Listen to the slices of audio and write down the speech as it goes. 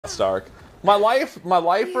Lost Ark. My life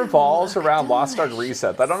revolves around Lost Ark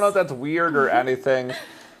Reset. I don't know if that's weird or anything,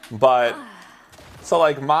 but so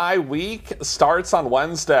like my week starts on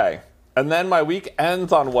Wednesday, and then my week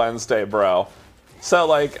ends on Wednesday, bro. So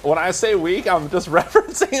like when I say week, I'm just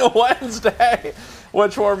referencing a Wednesday,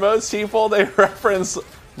 which for most people they reference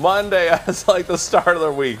Monday as like the start of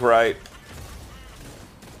their week, right?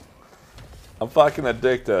 I'm fucking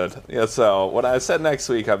addicted. Yeah, so when I said next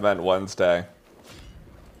week, I meant Wednesday.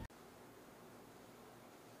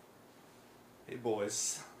 Hey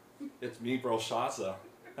boys, it's me, Brel,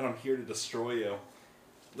 and I'm here to destroy you.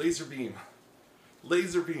 Laser beam,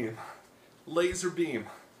 laser beam, laser beam,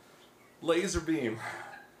 laser beam.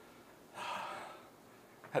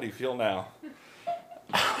 How do you feel now?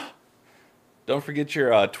 Don't forget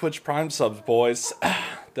your Twitch Prime subs, boys.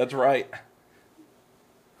 That's right.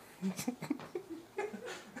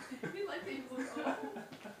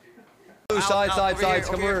 Sides,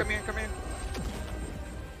 come here.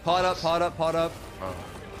 Pot up. Oh.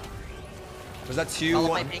 Was that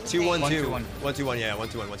 2-1-2? 1-2-1, yeah,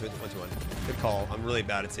 1-2-1. Good call. I'm really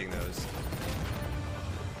bad at seeing those.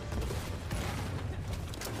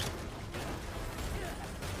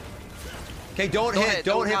 Okay, don't hit,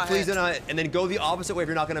 please, and then go the opposite way if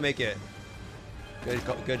you're not gonna make it.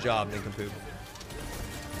 Good job, nincompoop.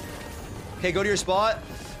 Okay, go to your spot.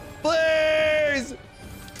 Please!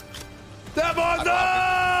 That one, no!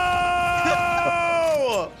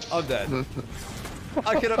 I'm dead. Maybe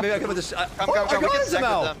I can just. Come, I got it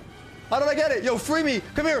somehow. How did I get it? Yo, free me.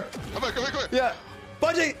 Come here. Come here. Yeah.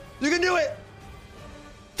 Budget, you can do it.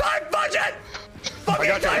 Time budget.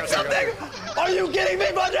 Fucking time something. Are you kidding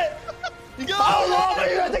me, budget? How long are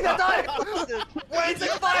you gonna take that time? Wait, it's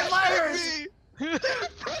like 5 letters.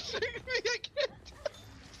 Pressing me again.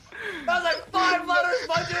 That was like 5 letters,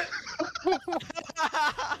 budget.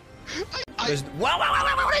 What is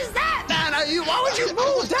that? Man, why would you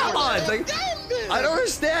move that much? Like, I don't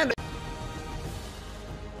understand.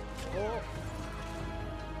 Oh.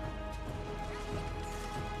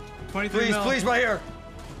 23 mil. Please, right here.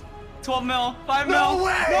 12 mil. 5 mil. No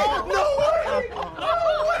way!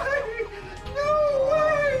 No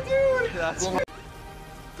way, dude! That's Go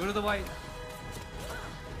to the white.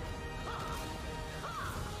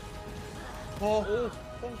 Oh.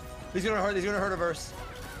 He's gonna hurt a verse.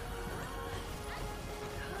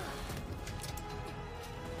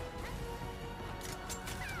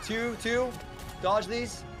 Two. Dodge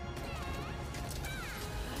these.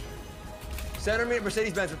 Center me,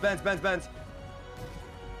 Mercedes-Benz. Benz.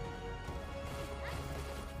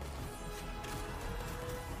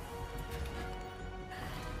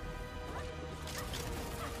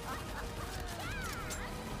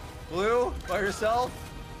 Blue, by yourself.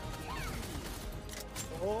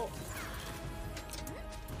 Oh.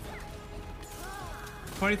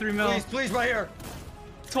 23 mil. Please, right here.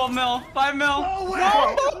 12 mil. 5 mil. No way!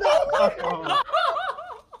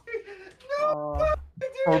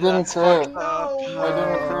 I didn't say it. No I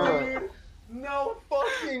didn't say it. No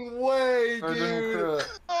fucking way, dude. I didn't say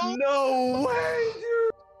it. No way,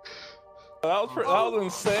 dude. That was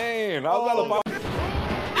insane. That was out of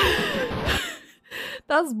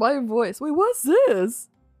That's my voice. Wait, what's this?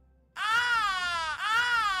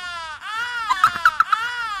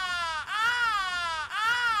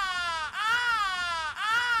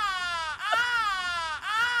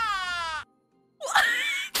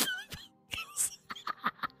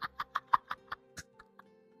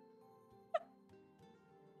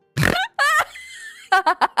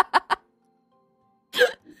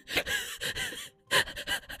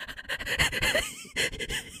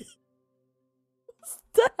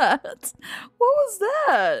 That? What was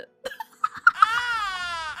that?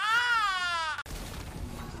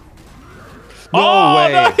 No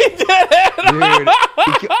way. No, he did it! Dude.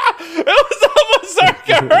 It was almost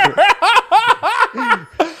Zerker!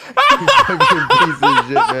 You fucking piece of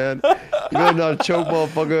shit, man. You better not choke,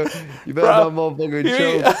 motherfucker. You better not motherfucking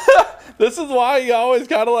choke. This is why you always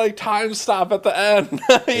gotta like time stop at the end.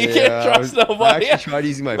 You can't trust nobody. I actually tried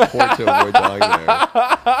using my port to avoid dying there.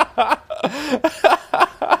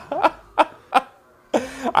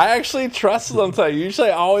 I actually trust them to usually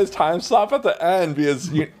always time stop at the end because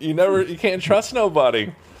you can't trust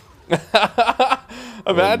nobody.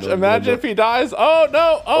 Imagine if he dies. Oh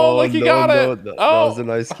no! Oh, look, he got it. That was a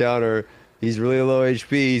nice counter. He's really low HP.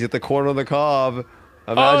 He's at the corner of the cob.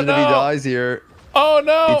 Imagine if he dies here. Oh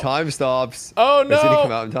no! He time stops. Oh no! Did he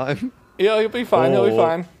come out in time? Yeah, he'll be fine. He'll be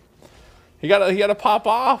fine. He gotta pop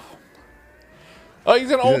off. Oh,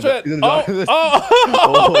 he's gonna ult it. Oh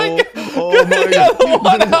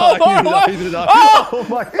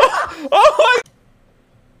my god!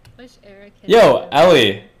 Yo,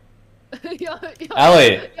 Ellie,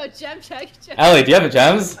 Ellie. Yo, gem check. Ellie, do you have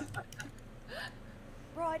gems?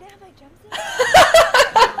 Bro, I didn't have my gems in.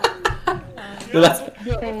 Dude, that's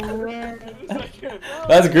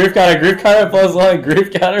grief counter. Grief counter plus 1.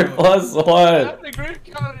 Grief counter plus 1. That's the grief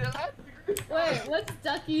counter. Wait, what's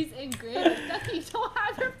Ducky's in grade? Ducky, don't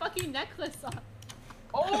have her fucking necklace on.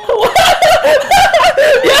 Oh!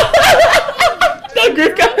 Yo!